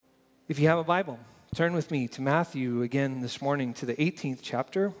If you have a Bible, turn with me to Matthew again this morning to the 18th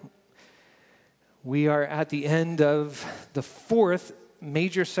chapter. We are at the end of the fourth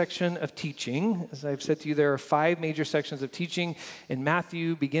major section of teaching. As I've said to you, there are 5 major sections of teaching in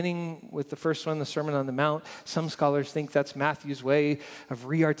Matthew, beginning with the first one, the Sermon on the Mount. Some scholars think that's Matthew's way of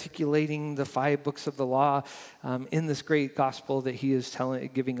re-articulating the 5 books of the law in this great gospel that he is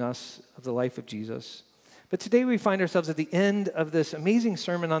giving us of the life of Jesus. But today we find ourselves at the end of this amazing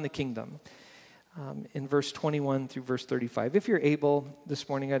sermon on the kingdom in verse 21 through verse 35. If you're able this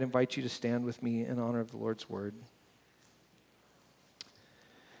morning, I'd invite you to stand with me in honor of the Lord's word.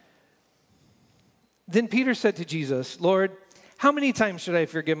 Then Peter said to Jesus, "Lord, how many times should I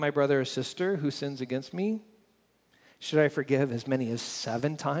forgive my brother or sister who sins against me? Should I forgive as many as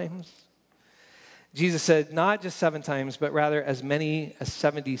 7 times?" Jesus said, "Not just 7 times, but rather as many as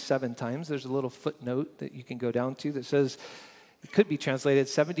 77 times. There's a little footnote that you can go down to that says it could be translated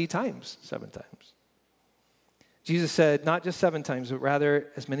 70 times, 7 times. Jesus said, "Not just 7 times, but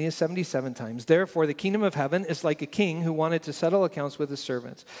rather as many as 77 times. Therefore, the kingdom of heaven is like a king who wanted to settle accounts with his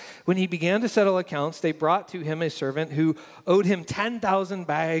servants. When he began to settle accounts, they brought to him a servant who owed him 10,000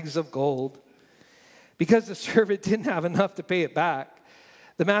 bags of gold. Because the servant didn't have enough to pay it back,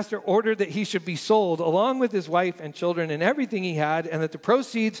 the master ordered that he should be sold along with his wife and children and everything he had, and that the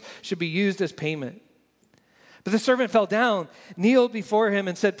proceeds should be used as payment. But the servant fell down, kneeled before him,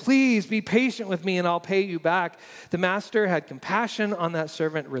 and said, 'Please be patient with me, and I'll pay you back.' The master had compassion on that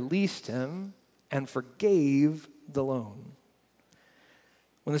servant, released him, and forgave the loan.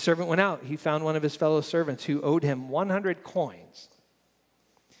 When the servant went out, he found one of his fellow servants who owed him 100 coins.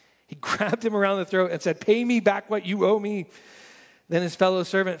 He grabbed him around the throat and said, 'Pay me back what you owe me.' Then his fellow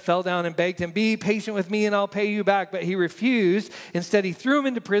servant fell down and begged him, 'Be patient with me and I'll pay you back.' But he refused. Instead, he threw him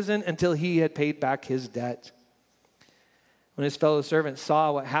into prison until he had paid back his debt. When his fellow servants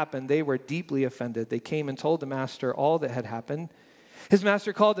saw what happened, they were deeply offended. They came and told the master all that had happened. His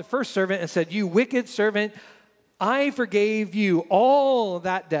master called the first servant and said, 'You wicked servant, I forgave you all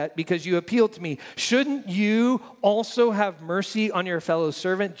that debt because you appealed to me. Shouldn't you also have mercy on your fellow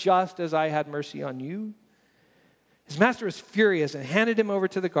servant just as I had mercy on you?' His master was furious and handed him over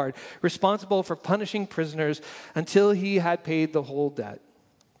to the guard, responsible for punishing prisoners until he had paid the whole debt.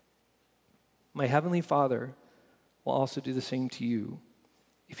 My heavenly Father will also do the same to you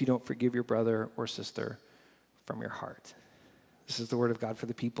if you don't forgive your brother or sister from your heart." This is the word of God for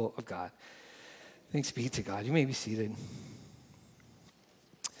the people of God. Thanks be to God. You may be seated.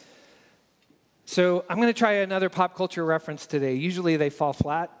 So I'm going to try another pop culture reference today. Usually they fall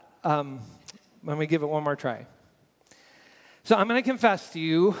flat. I'm going to give it one more try. So I'm going to confess to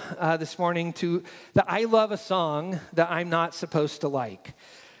you this morning that I love a song that I'm not supposed to like.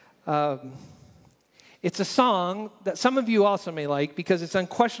 It's a song that some of you also may like because it's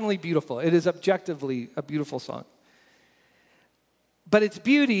unquestionably beautiful. It is objectively a beautiful song. But its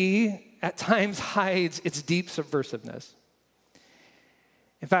beauty at times hides its deep subversiveness.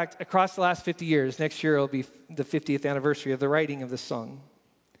 In fact, across the last 50 years, next year will be the 50th anniversary of the writing of this song,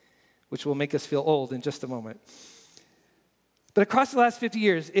 which will make us feel old in just a moment. But across the last 50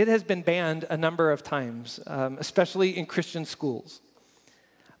 years, it has been banned a number of times, especially in Christian schools.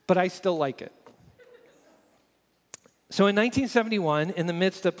 But I still like it. So in 1971, in the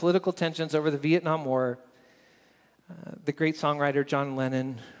midst of political tensions over the Vietnam War, the great songwriter John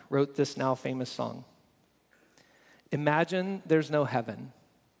Lennon wrote this now famous song. Imagine there's no heaven.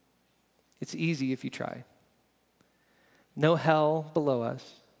 It's easy if you try. No hell below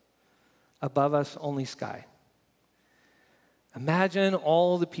us. Above us, only sky. Imagine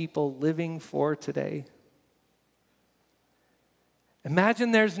all the people living for today.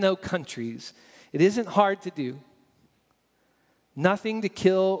 Imagine there's no countries. It isn't hard to do. Nothing to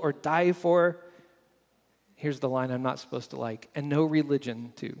kill or die for. Here's the line I'm not supposed to like. And no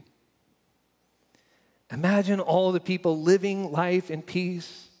religion, too. Imagine all the people living life in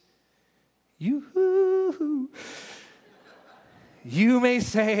peace. You may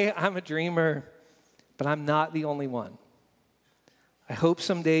say I'm a dreamer, but I'm not the only one. I hope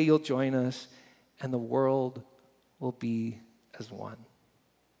someday you'll join us and the world will be as one.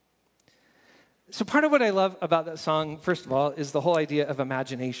 So part of what I love about that song, first of all, is the whole idea of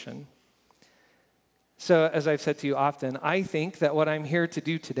imagination. So as I've said to you often, I think that what I'm here to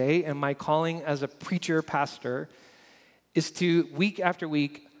do today and my calling as a preacher, pastor, is to, week after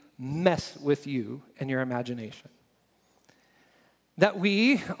week, mess with you and your imagination. That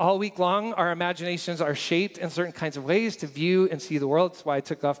we, all week long, our imaginations are shaped in certain kinds of ways to view and see the world. That's why I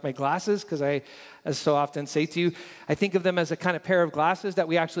took off my glasses, because I, as so often say to you, I think of them as a kind of pair of glasses that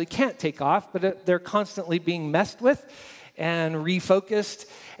we actually can't take off, but they're constantly being messed with. and refocused.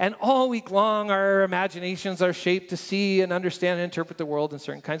 And all week long, our imaginations are shaped to see and understand and interpret the world in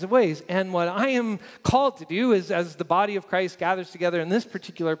certain kinds of ways. And what I am called to do is, as the body of Christ gathers together in this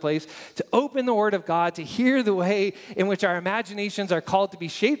particular place, to open the Word of God, to hear the way in which our imaginations are called to be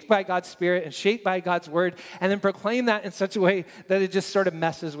shaped by God's Spirit and shaped by God's Word, and then proclaim that in such a way that it just sort of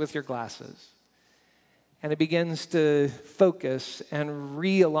messes with your glasses. And it begins to focus and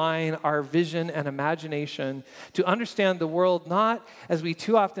realign our vision and imagination to understand the world not as we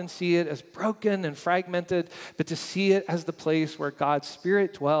too often see it as broken and fragmented, but to see it as the place where God's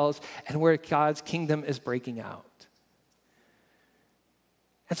Spirit dwells and where God's kingdom is breaking out.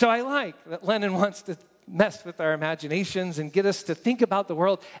 And so I like that Lennon wants to mess with our imaginations and get us to think about the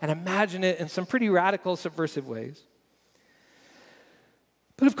world and imagine it in some pretty radical, subversive ways.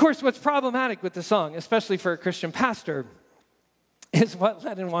 But of course, what's problematic with the song, especially for a Christian pastor, is what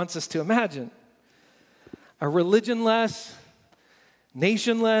Lennon wants us to imagine. A religionless,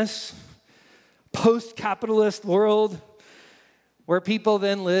 nationless, post-capitalist world where people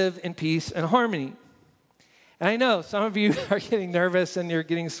then live in peace and harmony. And I know some of you are getting nervous and you're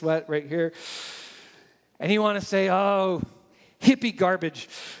getting sweat right here. And you want to say, oh, hippie garbage.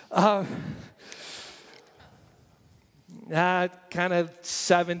 That kind of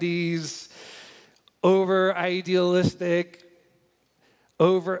 70s, over-idealistic,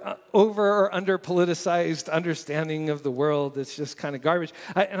 over or under-politicized understanding of the world that's just kind of garbage.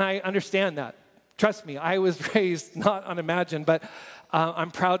 And I understand that. Trust me, I was raised not on Imagine, but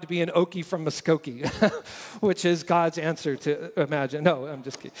I'm proud to be an Okie from Muskogee, which is God's answer to Imagine. No, I'm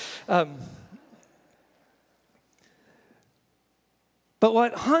just kidding. But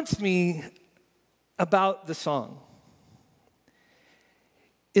what haunts me about the song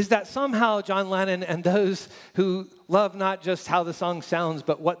is that somehow John Lennon and those who love not just how the song sounds,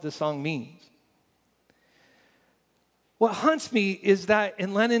 but what the song means. What haunts me is that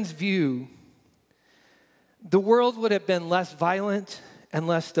in Lennon's view, the world would have been less violent and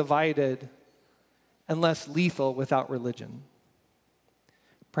less divided and less lethal without religion,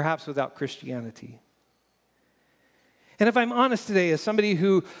 perhaps without Christianity. And if I'm honest today, as somebody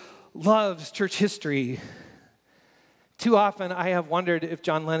who loves church history, too often I have wondered if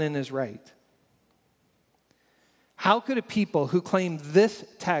John Lennon is right. How could a people who claim this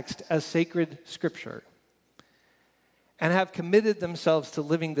text as sacred scripture and have committed themselves to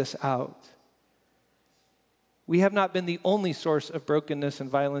living this out, we have not been the only source of brokenness and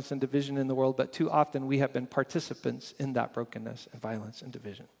violence and division in the world, but too often we have been participants in that brokenness and violence and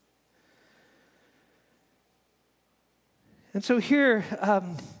division. And so here,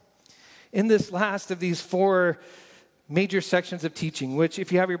 in this last of these 4 major sections of teaching, which,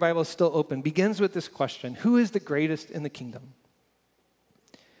 if you have your Bible still open, begins with this question: who is the greatest in the kingdom?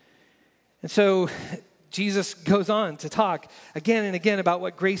 And so Jesus goes on to talk again and again about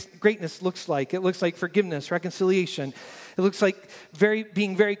what greatness looks like. It looks like forgiveness, reconciliation. It looks like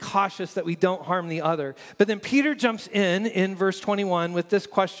being very cautious that we don't harm the other. But then Peter jumps in verse 21 with this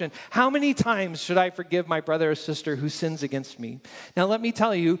question: how many times should I forgive my brother or sister who sins against me? Now let me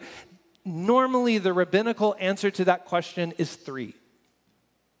tell you, normally the rabbinical answer to that question is 3.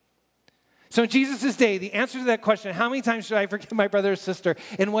 So in Jesus' day, the answer to that question, how many times should I forgive my brother or sister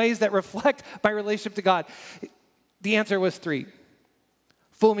in ways that reflect my relationship to God? The answer was 3.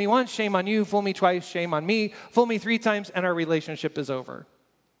 Fool me once, shame on you. Fool me twice, shame on me. Fool me 3 times, and our relationship is over.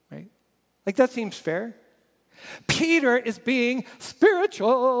 Right? Like, that seems fair. Peter is being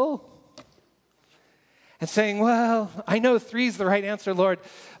spiritual and saying, well, I know 3 is the right answer, Lord,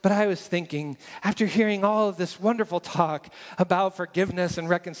 but I was thinking, after hearing all of this wonderful talk about forgiveness and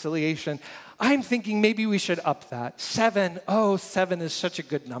reconciliation, I'm thinking maybe we should up that. 7, 7 is such a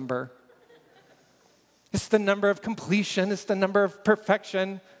good number. It's the number of completion. It's the number of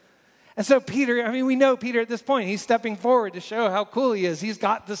perfection. And so Peter, we know Peter at this point, he's stepping forward to show how cool he is. He's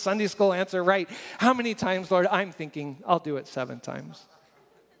got the Sunday school answer right. How many times, Lord? I'm thinking, I'll do it 7 times.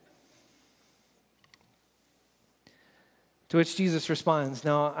 To which Jesus responds,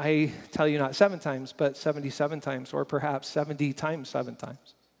 now I tell you not 7 times, but 77 times, or perhaps 70 times 7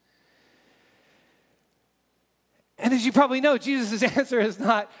 times. And as you probably know, Jesus' answer is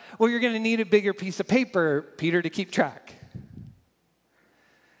not, well, you're going to need a bigger piece of paper, Peter, to keep track.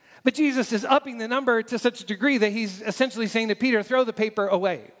 But Jesus is upping the number to such a degree that he's essentially saying to Peter, throw the paper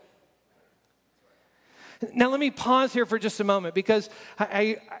away. Now, let me pause here for just a moment, because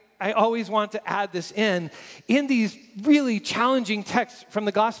I always want to add this in these really challenging texts from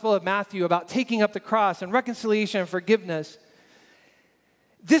the Gospel of Matthew about taking up the cross and reconciliation and forgiveness.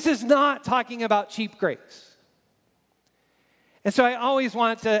 This is not talking about cheap grace. And so I always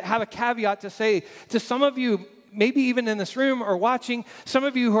want to have a caveat to say to some of you maybe even in this room or watching, some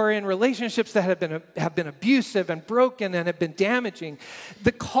of you who are in relationships that have been abusive and broken and have been damaging,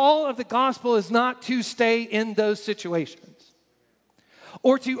 the call of the gospel is not to stay in those situations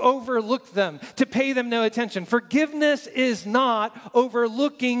or to overlook them, to pay them no attention. Forgiveness is not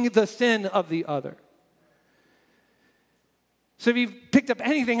overlooking the sin of the other. So if you've picked up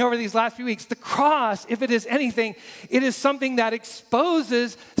anything over these last few weeks, the cross, if it is anything, it is something that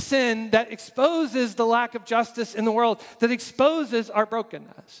exposes sin, that exposes the lack of justice in the world, that exposes our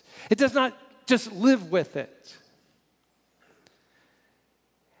brokenness. It does not just live with it.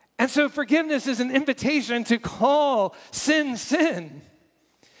 And so forgiveness is an invitation to call sin, sin.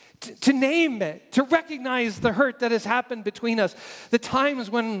 To name it, to recognize the hurt that has happened between us, the times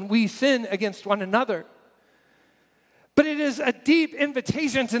when we sin against one another. But it is a deep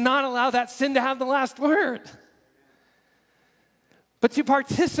invitation to not allow that sin to have the last word, but to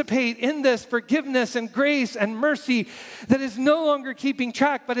participate in this forgiveness and grace and mercy that is no longer keeping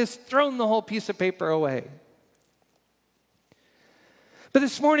track, but has thrown the whole piece of paper away. But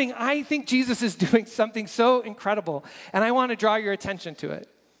this morning, I think Jesus is doing something so incredible, and I want to draw your attention to it.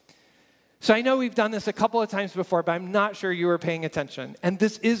 So I know we've done this a couple of times before, but I'm not sure you were paying attention. And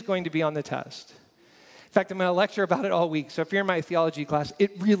this is going to be on the test. In fact, I'm going to lecture about it all week. So if you're in my theology class,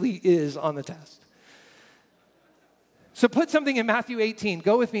 it really is on the test. So put something in Matthew 18.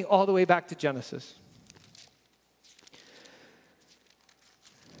 Go with me all the way back to Genesis.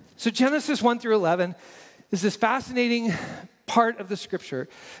 So Genesis 1 through 11 is this fascinating part of the scripture.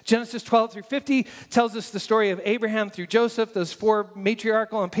 Genesis 12 through 50 tells us the story of Abraham through Joseph, those four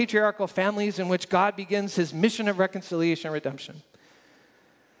matriarchal and patriarchal families in which God begins his mission of reconciliation and redemption.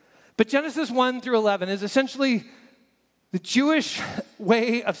 But Genesis 1 through 11 is essentially the Jewish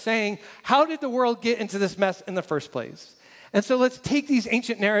way of saying, how did the world get into this mess in the first place? And so let's take these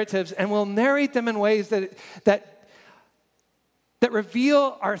ancient narratives and we'll narrate them in ways that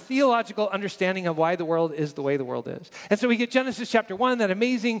reveal our theological understanding of why the world is the way the world is. And so we get Genesis chapter 1, that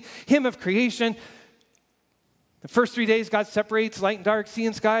amazing hymn of creation. The first 3 days, God separates light and dark, sea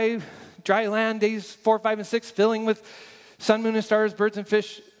and sky, dry land, days 4, 5, and 6, filling with sun, moon, and stars, birds and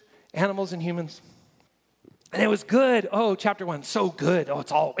fish, animals and humans. And it was good. Oh, chapter 1, so good.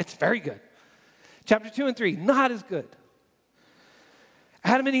 Oh, it's very good. Chapter 2 and 3, not as good.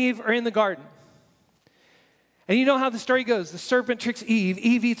 Adam and Eve are in the garden. And you know how the story goes. The serpent tricks Eve.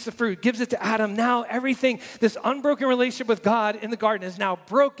 Eve eats the fruit, gives it to Adam. Now everything, this unbroken relationship with God in the garden is now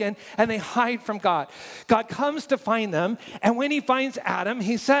broken, and they hide from God. God comes to find them, and when he finds Adam,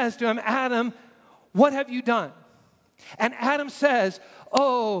 he says to him, Adam, what have you done? And Adam says,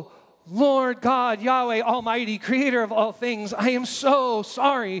 oh, Lord God, Yahweh Almighty, creator of all things, I am so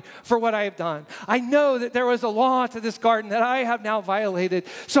sorry for what I have done. I know that there was a law to this garden that I have now violated.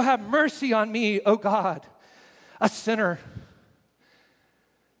 So have mercy on me, O God, a sinner.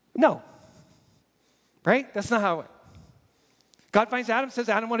 No. Right? That's not how it went. God finds Adam, says,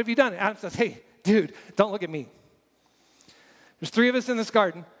 Adam, what have you done? Adam says, hey, dude, don't look at me. There's 3 of us in this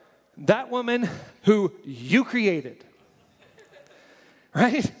garden. That woman who you created.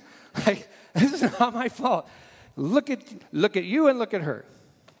 Right? Like, this is not my fault. Look at you and look at her.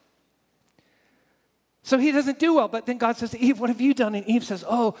 So he doesn't do well, but then God says to Eve, what have you done? And Eve says,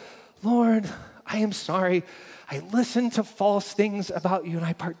 oh, Lord, I am sorry. I listened to false things about you, and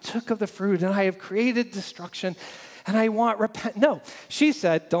I partook of the fruit, and I have created destruction, and I want repent. No, she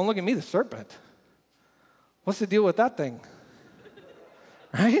said, don't look at me, the serpent. What's the deal with that thing?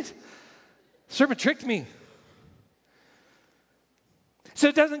 Right? Serpent tricked me. So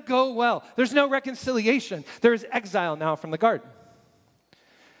it doesn't go well. There's no reconciliation. There is exile now from the garden.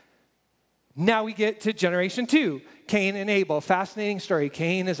 Now we get to generation 2, Cain and Abel. Fascinating story.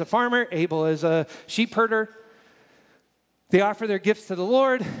 Cain is a farmer. Abel is a sheep herder. They offer their gifts to the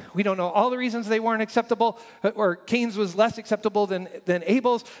Lord. We don't know all the reasons they weren't acceptable, or Cain's was less acceptable than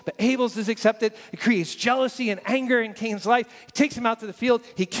Abel's, but Abel's is accepted. It creates jealousy and anger in Cain's life. He takes him out to the field.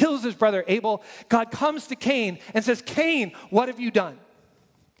 He kills his brother Abel. God comes to Cain and says, Cain, what have you done?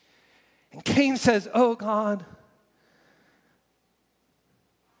 And Cain says, oh, God,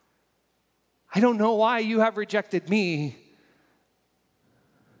 I don't know why you have rejected me,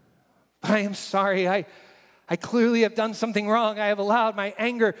 but I am sorry. I clearly have done something wrong. I have allowed my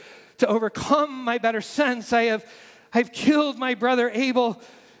anger to overcome my better sense. I've killed my brother Abel.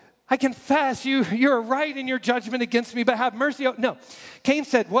 I confess you're right in your judgment against me, but have mercy. No. Cain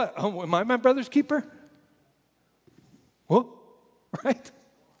said, what? Oh, am I my brother's keeper? Whoa, right?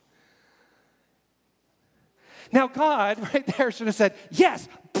 Now God, right there, should have said, yes.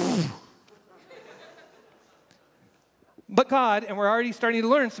 But God, and we're already starting to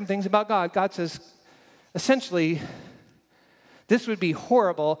learn some things about God, God says, Essentially, this would be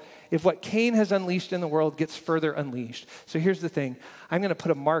horrible if what Cain has unleashed in the world gets further unleashed. So here's the thing. I'm going to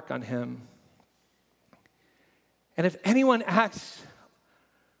put a mark on him. And if anyone acts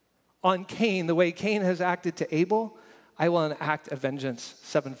on Cain the way Cain has acted to Abel, I will enact a vengeance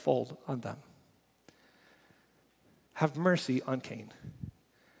sevenfold on them. Have mercy on Cain,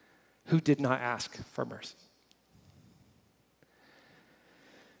 who did not ask for mercy.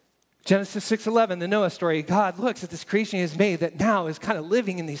 Genesis 6:11, the Noah story, God looks at this creation he has made that now is kind of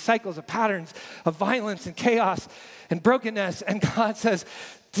living in these cycles of patterns of violence and chaos and brokenness. And God says,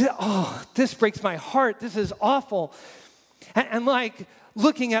 oh, this breaks my heart. This is awful. And like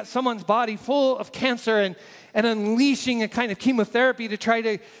looking at someone's body full of cancer and unleashing a kind of chemotherapy to try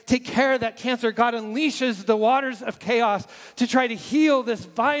to take care of that cancer, God unleashes the waters of chaos to try to heal this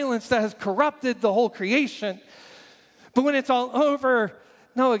violence that has corrupted the whole creation. But when it's all over,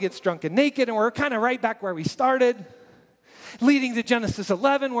 Noah gets drunk and naked, and we're kind of right back where we started, leading to Genesis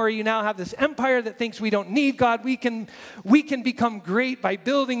 11, where you now have this empire that thinks we don't need God. We can become great by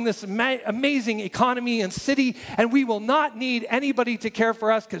building this amazing economy and city, and we will not need anybody to care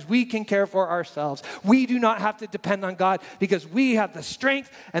for us because we can care for ourselves. We do not have to depend on God because we have the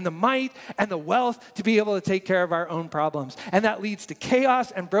strength and the might and the wealth to be able to take care of our own problems. And that leads to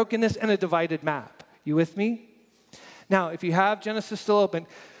chaos and brokenness and a divided map. You with me? Now, if you have Genesis still open,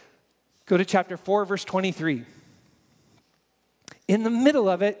 go to chapter 4, verse 23. In the middle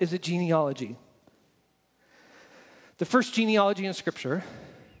of it is a genealogy. The first genealogy in Scripture.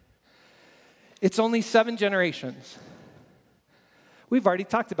 It's only 7 generations. We've already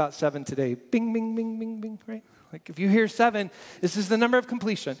talked about 7 today. Bing, bing, bing, bing, bing, right? Like if you hear 7, this is the number of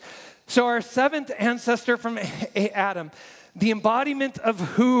completion. So our 7th ancestor from Adam, the embodiment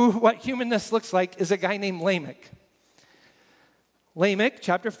of what humanness looks like is a guy named Lamech. Lamech,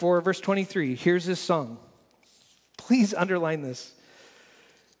 chapter 4, verse 23. Here's his song. Please underline this.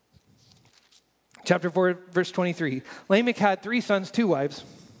 Chapter 4, verse 23. Lamech had 3 sons, 2 wives.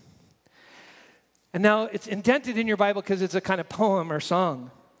 And now it's indented in your Bible because it's a kind of poem or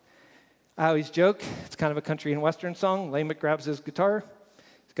song. I always joke, it's kind of a country and western song. Lamech grabs his guitar.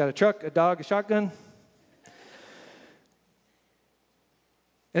 He's got a truck, a dog, a shotgun.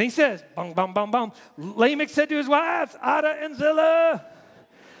 And he says, bong, bong, bong, bong. Lamech said to his wives, Ada and Zillah,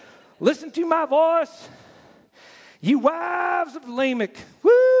 listen to my voice. You wives of Lamech,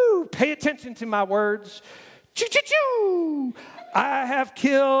 woo, pay attention to my words. Choo-choo-choo. I have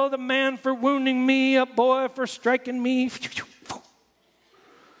killed a man for wounding me, a boy for striking me.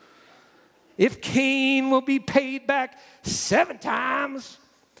 If Cain will be paid back 7 times,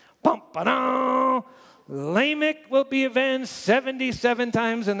 bum-ba-dum, Lamech will be avenged 77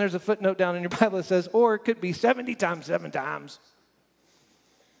 times, and there's a footnote down in your Bible that says, or it could be 70 times 7 times.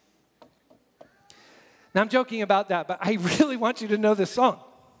 Now, I'm joking about that, but I really want you to know this song.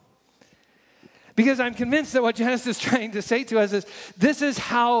 Because I'm convinced that what Genesis is trying to say to us is, this is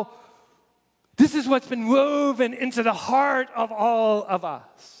what's been woven into the heart of all of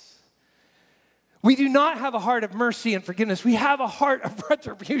us. We do not have a heart of mercy and forgiveness. We have a heart of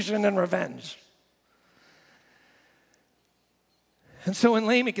retribution and revenge. And so when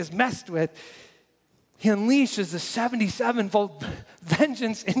Lamech is messed with, he unleashes the 77-fold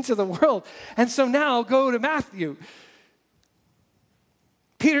vengeance into the world. And so now go to Matthew.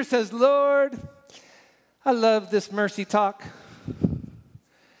 Peter says, Lord, I love this mercy talk.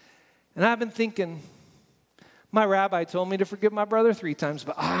 And I've been thinking, my rabbi told me to forgive my brother 3 times,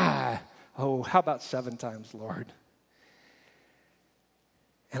 but how about 7 times, Lord?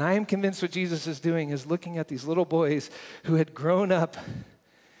 And I am convinced what Jesus is doing is looking at these little boys who had grown up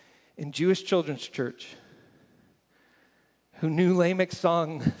in Jewish children's church, who knew Lamech's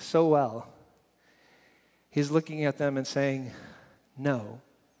song so well. He's looking at them and saying, no.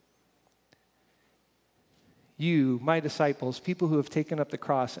 You, my disciples, people who have taken up the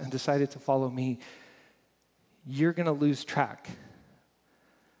cross and decided to follow me, you're going to lose track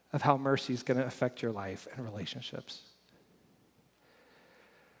of how mercy is going to affect your life and relationships.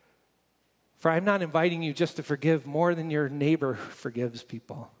 For I'm not inviting you just to forgive more than your neighbor forgives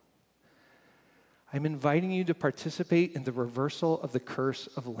people. I'm inviting you to participate in the reversal of the curse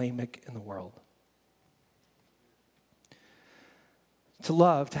of Lamech in the world. To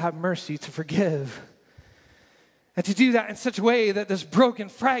love, to have mercy, to forgive. And to do that in such a way that this broken,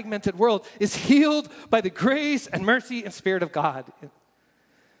 fragmented world is healed by the grace and mercy and Spirit of God.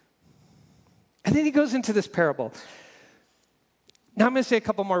 And then he goes into this parable. Now I'm going to say a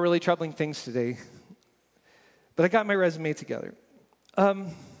couple more really troubling things today, but I got my resume together.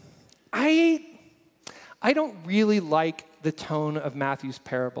 I don't really like the tone of Matthew's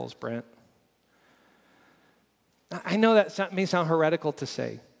parables, Brent. I know that may sound heretical to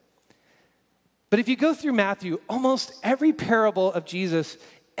say, but if you go through Matthew, almost every parable of Jesus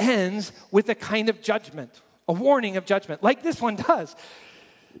ends with a kind of judgment, a warning of judgment, like this one does.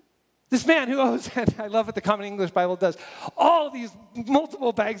 This man who owes, and I love what the Common English Bible does, all these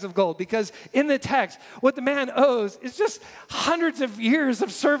multiple bags of gold, because in the text, what the man owes is just hundreds of years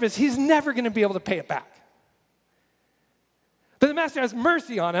of service. He's never going to be able to pay it back. But the master has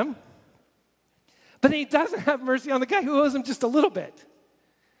mercy on him, but then he doesn't have mercy on the guy who owes him just a little bit.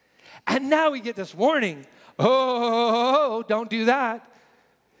 And now we get this warning. Oh, don't do that.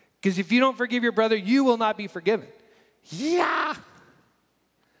 Because if you don't forgive your brother, you will not be forgiven. Yeah.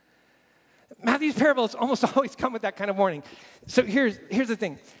 Matthew's parables almost always come with that kind of warning. So here's the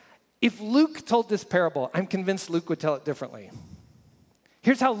thing. If Luke told this parable, I'm convinced Luke would tell it differently.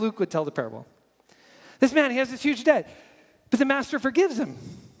 Here's how Luke would tell the parable. This man, he has this huge debt, but the master forgives him.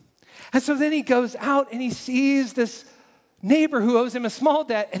 And so then he goes out and he sees this neighbor who owes him a small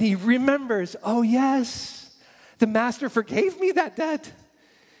debt, and he remembers, oh yes, the master forgave me that debt.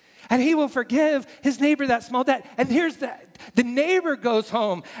 And he will forgive his neighbor that small debt. And here's the neighbor goes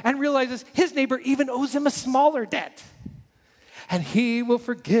home and realizes his neighbor even owes him a smaller debt. And he will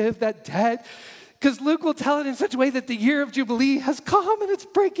forgive that debt, because Luke will tell it in such a way that the year of Jubilee has come and it's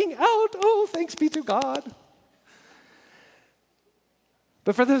breaking out. Oh, thanks be to God.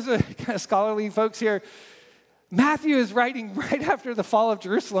 But for those kind of scholarly folks here, Matthew is writing right after the fall of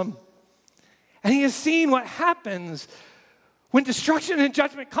Jerusalem. And he has seen what happens when destruction and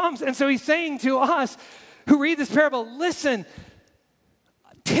judgment comes. And so he's saying to us who read this parable, listen,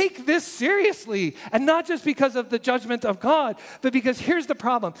 take this seriously. And not just because of the judgment of God, but because here's the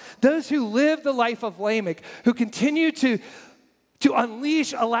problem. Those who live the life of Lamech, who continue to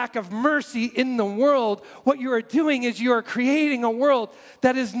unleash a lack of mercy in the world, what you are doing is you are creating a world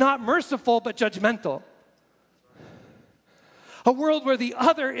that is not merciful but judgmental. A world where the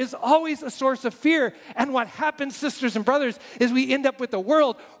other is always a source of fear. And what happens, sisters and brothers, is we end up with a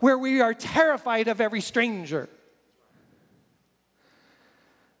world where we are terrified of every stranger.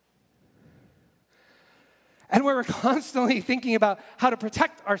 And we're constantly thinking about how to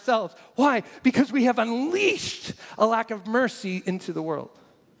protect ourselves. Why? Because we have unleashed a lack of mercy into the world.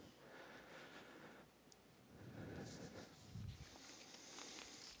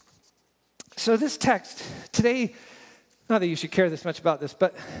 So this text today, not that you should care this much about this,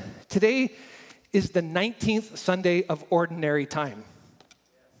 but today is the 19th Sunday of ordinary time.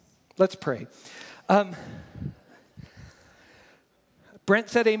 Let's pray. Brent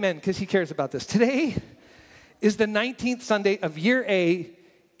said amen because he cares about this. Today is the 19th Sunday of year A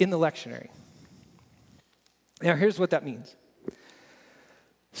in the lectionary. Now, here's what that means.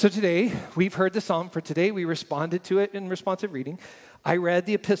 So today, we've heard the psalm for today. We responded to it in responsive reading. I read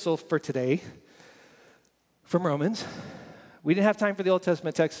the epistle for today from Romans. We didn't have time for the Old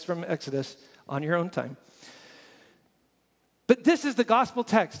Testament text from Exodus, on your own time. But this is the gospel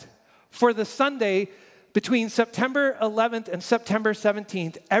text for the Sunday between September 11th and September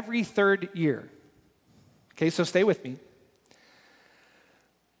 17th every third year. Okay, so stay with me.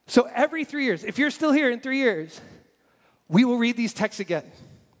 So every 3 years, if you're still here in 3 years, we will read these texts again.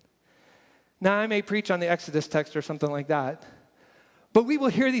 Now, I may preach on the Exodus text or something like that, but we will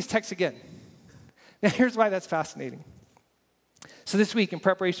hear these texts again. Now, here's why that's fascinating. So this week, in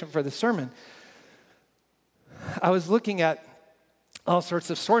preparation for the sermon, I was looking at all sorts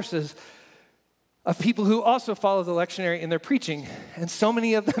of sources of people who also follow the lectionary in their preaching, and so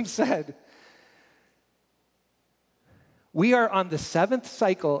many of them said, we are on the 7th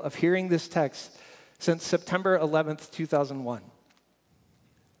cycle of hearing this text since September 11th, 2001.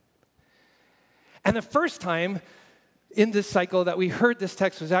 And the first time in this cycle that we heard this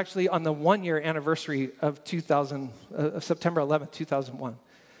text was actually on the 1-year anniversary of September 11th, 2001.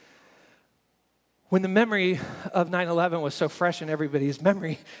 When the memory of 9/11 was so fresh in everybody's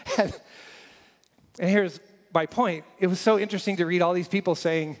memory. And here's my point. It was so interesting to read all these people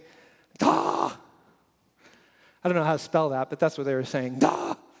saying, "Dah." I don't know how to spell that, but that's what they were saying.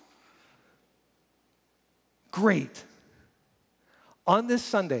 Dah. Great. On this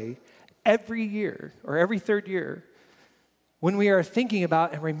Sunday, every year, or every third year, when we are thinking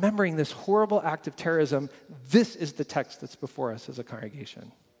about and remembering this horrible act of terrorism, this is the text that's before us as a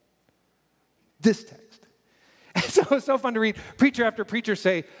congregation. This text. And so it's so fun to read preacher after preacher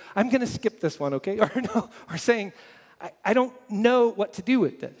say, I'm going to skip this one, okay? Or saying, I don't know what to do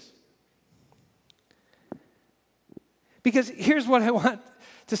with this. Because here's what I want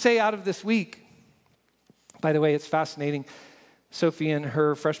to say out of this week. By the way, it's fascinating. Sophie and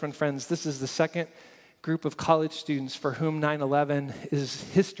her freshman friends, this is the second group of college students for whom 9/11 is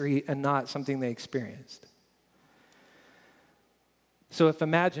history and not something they experienced. So if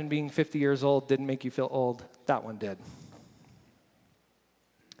imagine being 50 years old didn't make you feel old, that one did.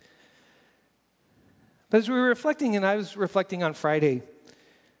 But as we were reflecting, and I was reflecting on Friday,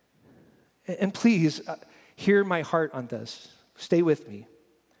 and please hear my heart on this. Stay with me.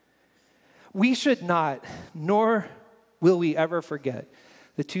 We should not, nor will we ever forget,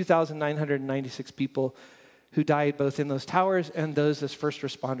 the 2,996 people who died both in those towers and those as first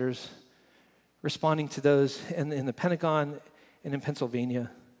responders responding to those in the Pentagon and in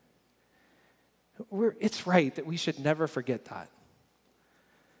Pennsylvania. It's right that we should never forget that.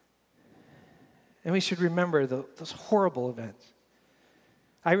 And we should remember those horrible events.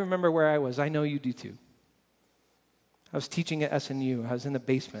 I remember where I was. I know you do too. I was teaching at SNU. I was in the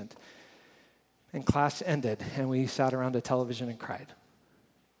basement. And class ended, and we sat around a television and cried.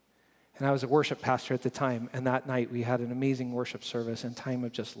 And I was a worship pastor at the time, and that night we had an amazing worship service and time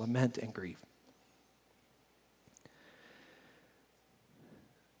of just lament and grief.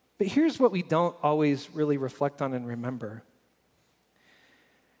 But here's what we don't always really reflect on and remember.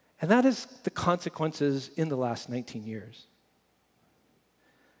 And that is the consequences in the last 19 years.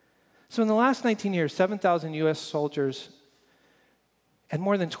 So in the last 19 years, 7,000 U.S. soldiers and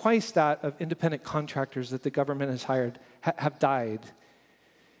more than twice that of independent contractors that the government has hired have died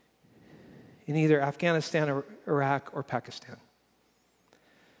in either Afghanistan or Iraq or Pakistan.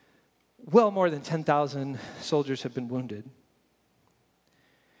 Well more than 10,000 soldiers have been wounded.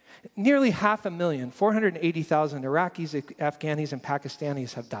 Nearly 500,000, 480,000 Iraqis, Afghanis, and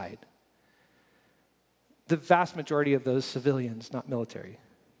Pakistanis have died. The vast majority of those civilians, not military.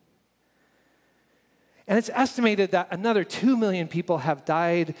 And it's estimated that another 2 million people have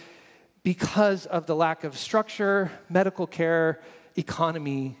died because of the lack of structure, medical care,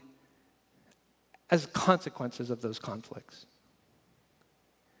 economy, as consequences of those conflicts.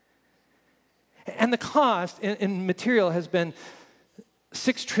 And the cost in material has been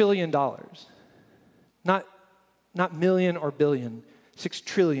 $6 trillion. Not million or billion, 6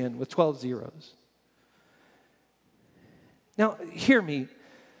 trillion with 12 zeros. Now, hear me.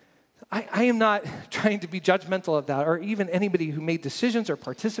 I am not trying to be judgmental of that or even anybody who made decisions or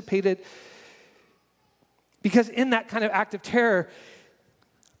participated. Because in that kind of act of terror,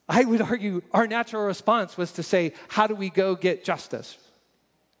 I would argue our natural response was to say, how do we go get justice?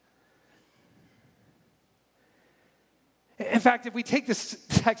 In fact, if we take this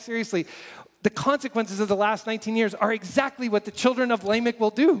text seriously, the consequences of the last 19 years are exactly what the children of Lamech will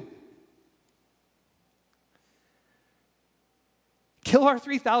do. Kill our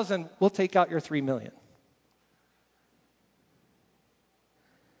 3,000, we'll take out your 3 million.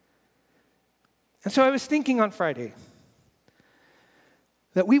 And so I was thinking on Friday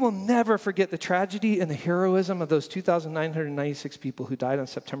that we will never forget the tragedy and the heroism of those 2,996 people who died on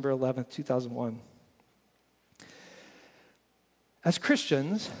September 11th, 2001. As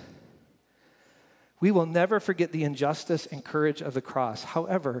Christians, we will never forget the injustice and courage of the cross.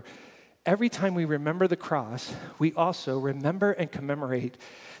 However, every time we remember the cross, we also remember and commemorate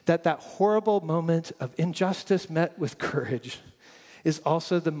that horrible moment of injustice met with courage is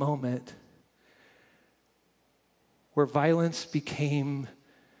also the moment where violence became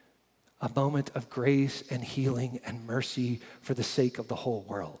a moment of grace and healing and mercy for the sake of the whole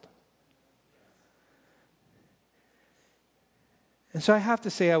world. And so I have to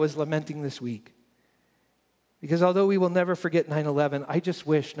say I was lamenting this week. Because although we will never forget 9/11, I just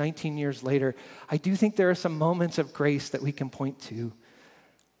wish 19 years later, I do think there are some moments of grace that we can point to.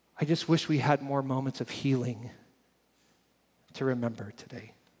 I just wish we had more moments of healing to remember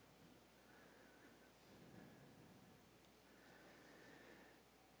today.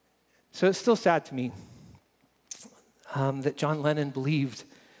 So it's still sad to me that John Lennon believed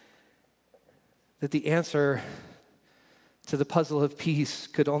that the answer to the puzzle of peace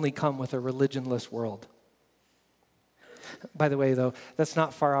could only come with a religionless world. By the way, though, that's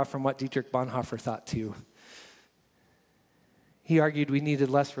not far off from what Dietrich Bonhoeffer thought too. He argued we needed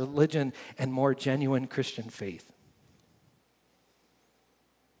less religion and more genuine Christian faith.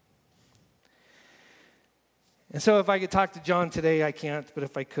 And so if I could talk to John today, I can't, but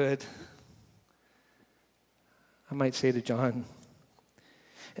if I could, I might say to John,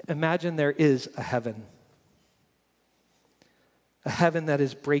 imagine there is a heaven that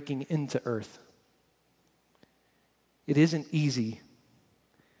is breaking into earth. It isn't easy.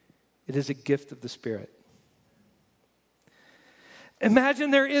 It is a gift of the Spirit.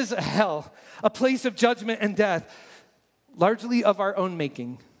 Imagine there is a hell, a place of judgment and death, largely of our own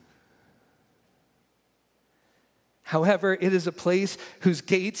making. However, it is a place whose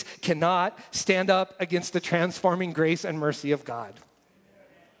gates cannot stand up against the transforming grace and mercy of God.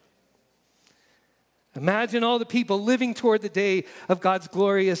 Imagine all the people living toward the day of God's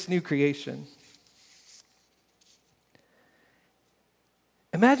glorious new creation.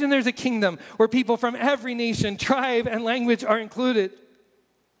 Imagine there's a kingdom where people from every nation, tribe, and language are included.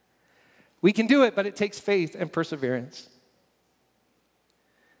 We can do it, but it takes faith and perseverance.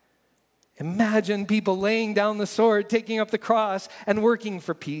 Imagine people laying down the sword, taking up the cross, and working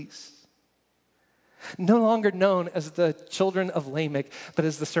for peace. No longer known as the children of Lamech, but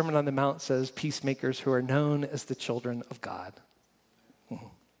as the Sermon on the Mount says, peacemakers who are known as the children of God.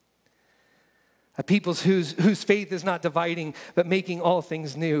 A people whose faith is not dividing, but making all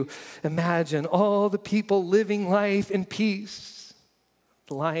things new. Imagine all the people living life in peace.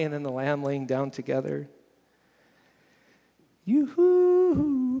 The lion and the lamb laying down together.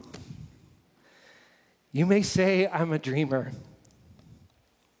 Yoo-hoo! You may say, I'm a dreamer.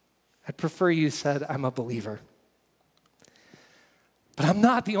 I'd prefer you said, I'm a believer. But I'm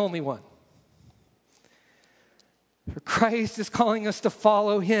not the only one. For Christ is calling us to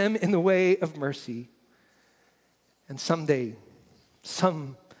follow him in the way of mercy. And someday,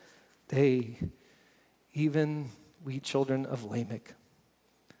 even we children of Lamech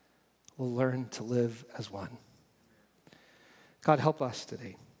will learn to live as one. God, help us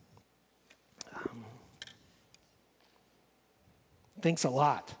today. Thanks a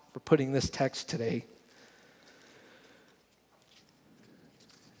lot for putting this text today.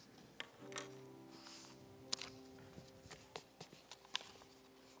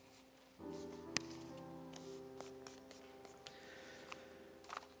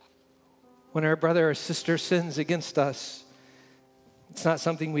 When our brother or sister sins against us, it's not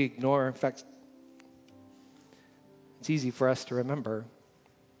something we ignore. In fact, it's easy for us to remember.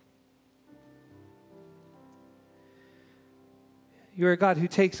 You're a God who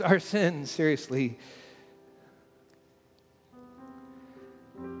takes our sin seriously.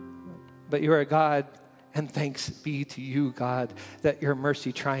 But you're a God, and thanks be to you, God, that your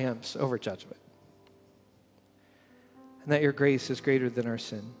mercy triumphs over judgment. And that your grace is greater than our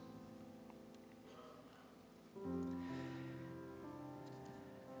sin.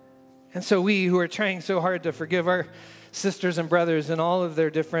 And so we who are trying so hard to forgive our sisters and brothers in all of their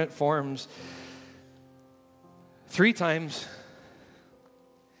different forms, 3 times,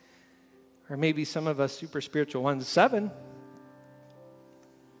 or maybe some of us super spiritual ones, 7.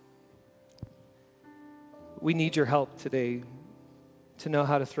 We need your help today to know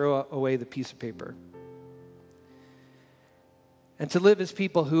how to throw away the piece of paper. And to live as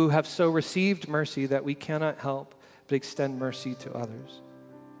people who have so received mercy that we cannot help but extend mercy to others.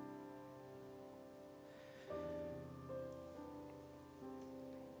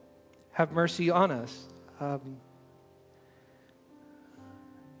 Have mercy on us.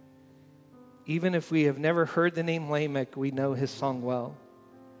 Even if we have never heard the name Lamech, we know his song well.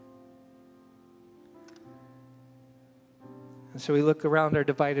 And so we look around our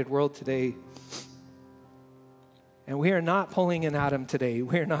divided world today, and we are not pulling an Adam today.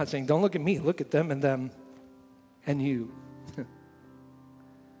 We are not saying, don't look at me, look at them and you.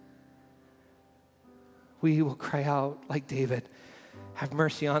 We will cry out like David, have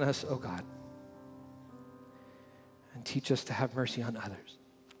mercy on us, O God, and teach us to have mercy on others.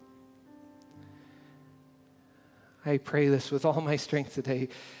 I pray this with all my strength today.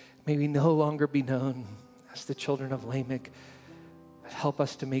 May we no longer be known as the children of Lamech, but help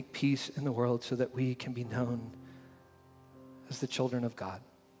us to make peace in the world so that we can be known as the children of God.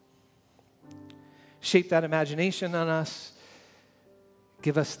 Shape that imagination on us.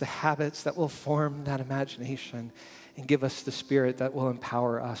 Give us the habits that will form that imagination, and give us the Spirit that will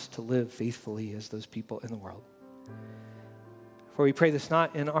empower us to live faithfully as those people in the world. For we pray this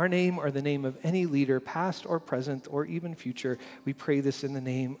not in our name or the name of any leader, past or present or even future. We pray this in the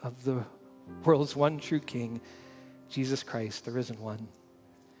name of the world's one true King, Jesus Christ, the risen one.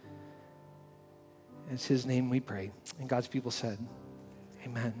 It's his name we pray. And God's people said,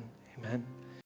 amen, amen.